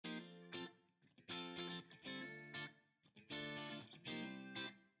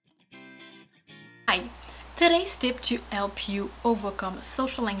Hi, today's tip to help you overcome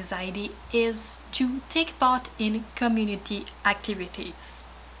social anxiety is to take part in community activities.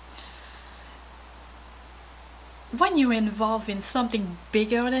 When you're involved in something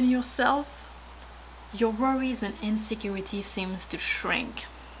bigger than yourself, your worries and insecurities seems to shrink.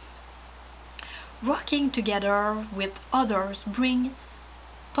 Working together with others bring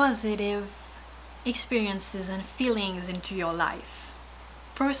positive experiences and feelings into your life.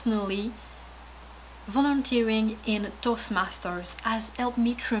 Personally, volunteering in Toastmasters has helped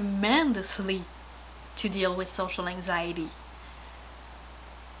me tremendously to deal with social anxiety.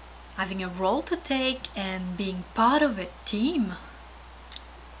 Having a role to take and being part of a team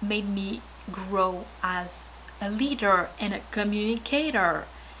made me grow as a leader and a communicator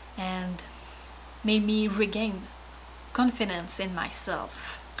and made me regain confidence in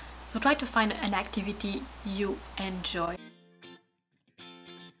myself. So try to find an activity you enjoy.